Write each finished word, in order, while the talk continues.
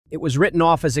It was written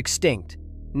off as extinct.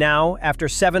 Now, after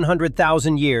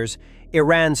 700,000 years,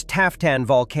 Iran's Taftan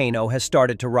volcano has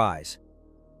started to rise.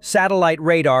 Satellite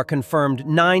radar confirmed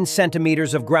 9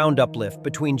 centimeters of ground uplift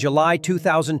between July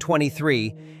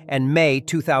 2023 and May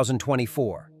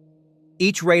 2024.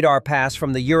 Each radar pass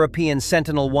from the European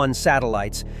Sentinel-1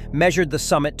 satellites measured the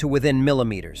summit to within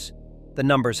millimeters. The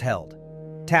numbers held.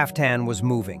 Taftan was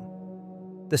moving.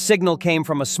 The signal came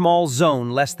from a small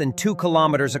zone less than 2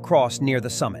 kilometers across near the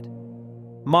summit.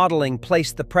 Modeling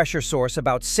placed the pressure source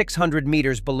about 600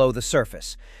 meters below the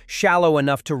surface, shallow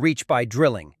enough to reach by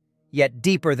drilling, yet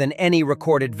deeper than any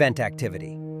recorded vent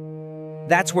activity.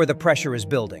 That's where the pressure is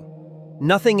building.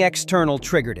 Nothing external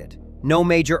triggered it. No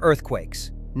major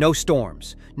earthquakes, no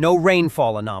storms, no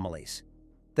rainfall anomalies.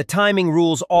 The timing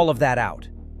rules all of that out.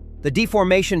 The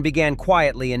deformation began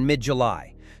quietly in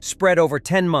mid-July, spread over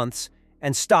 10 months,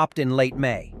 and stopped in late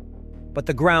May. But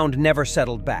the ground never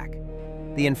settled back.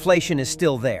 The inflation is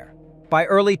still there. By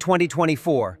early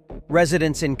 2024,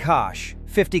 residents in Khash,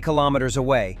 50 kilometers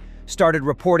away, started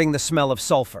reporting the smell of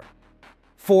sulfur.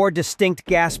 4 distinct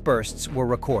gas bursts were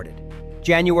recorded: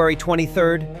 January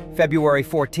 23rd, February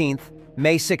 14th,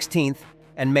 May 16th,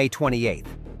 and May 28th.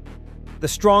 The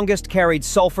strongest carried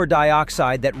sulfur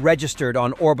dioxide that registered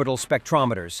on orbital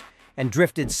spectrometers and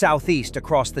drifted southeast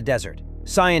across the desert.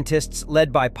 Scientists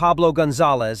led by Pablo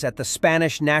Gonzalez at the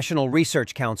Spanish National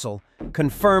Research Council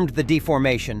confirmed the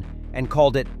deformation and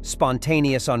called it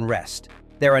spontaneous unrest.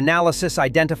 Their analysis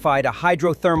identified a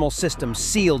hydrothermal system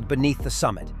sealed beneath the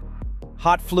summit.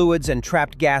 Hot fluids and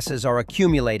trapped gases are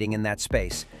accumulating in that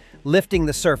space, lifting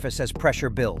the surface as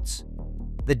pressure builds.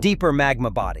 The deeper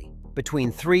magma body,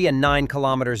 between 3 and 9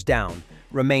 kilometers down,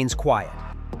 remains quiet.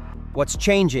 What's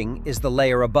changing is the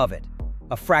layer above it,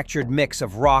 a fractured mix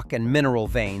of rock and mineral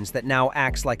veins that now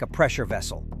acts like a pressure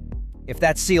vessel. If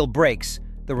that seal breaks,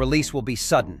 the release will be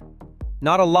sudden.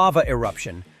 Not a lava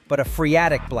eruption, but a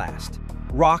phreatic blast.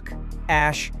 Rock,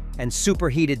 ash, and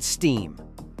superheated steam.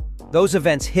 Those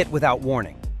events hit without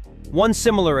warning. One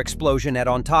similar explosion at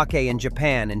Ontake in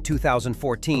Japan in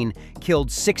 2014 killed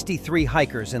 63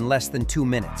 hikers in less than 2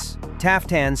 minutes.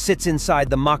 Taftan sits inside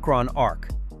the Makran arc,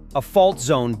 a fault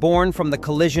zone born from the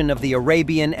collision of the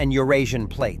Arabian and Eurasian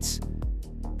plates.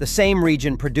 The same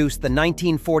region produced the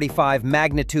 1945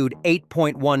 magnitude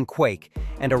 8.1 quake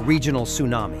and a regional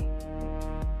tsunami.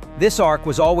 This arc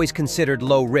was always considered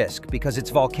low risk because its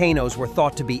volcanoes were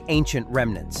thought to be ancient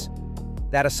remnants.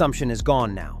 That assumption is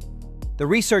gone now. The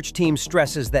research team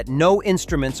stresses that no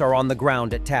instruments are on the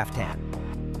ground at Taftan.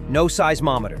 No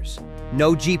seismometers,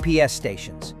 no GPS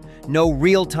stations, no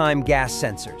real-time gas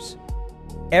sensors.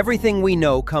 Everything we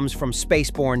know comes from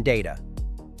spaceborne data.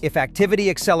 If activity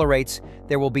accelerates,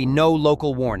 there will be no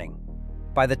local warning.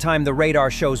 By the time the radar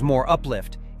shows more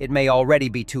uplift, it may already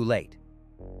be too late.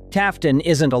 Taftan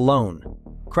isn't alone.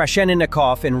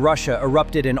 Krasheninnikov in Russia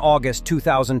erupted in August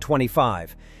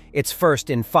 2025, its first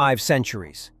in 5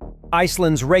 centuries.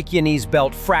 Iceland's Reykjanes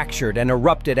belt fractured and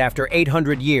erupted after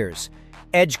 800 years.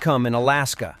 Edgecumbe in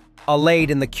Alaska, Alade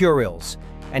in the Kurils,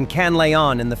 and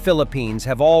Kanlaon in the Philippines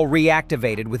have all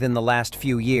reactivated within the last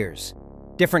few years.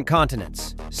 Different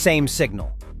continents, same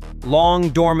signal.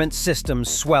 Long-dormant systems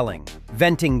swelling,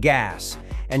 venting gas,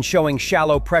 and showing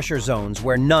shallow pressure zones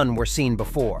where none were seen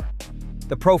before.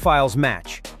 The profiles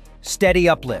match. Steady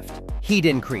uplift, heat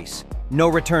increase, no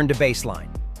return to baseline.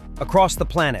 Across the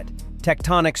planet,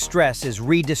 tectonic stress is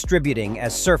redistributing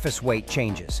as surface weight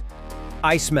changes.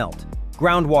 Ice melt,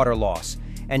 groundwater loss,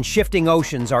 and shifting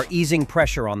oceans are easing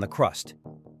pressure on the crust.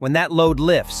 When that load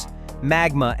lifts,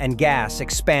 magma and gas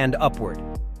expand upward.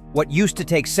 What used to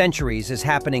take centuries is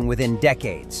happening within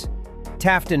decades.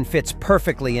 Taftan fits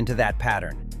perfectly into that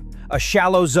pattern. A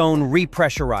shallow zone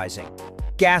repressurizing,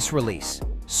 gas release,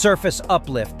 surface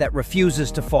uplift that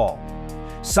refuses to fall.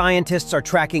 Scientists are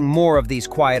tracking more of these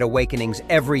quiet awakenings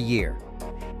every year.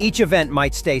 Each event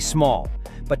might stay small,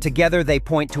 but together they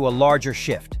point to a larger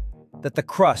shift, that the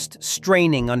crust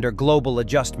straining under global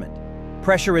adjustment.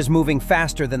 Pressure is moving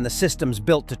faster than the systems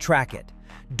built to track it.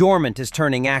 Dormant is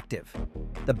turning active.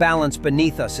 The balance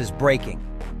beneath us is breaking.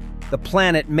 The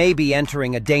planet may be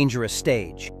entering a dangerous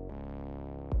stage.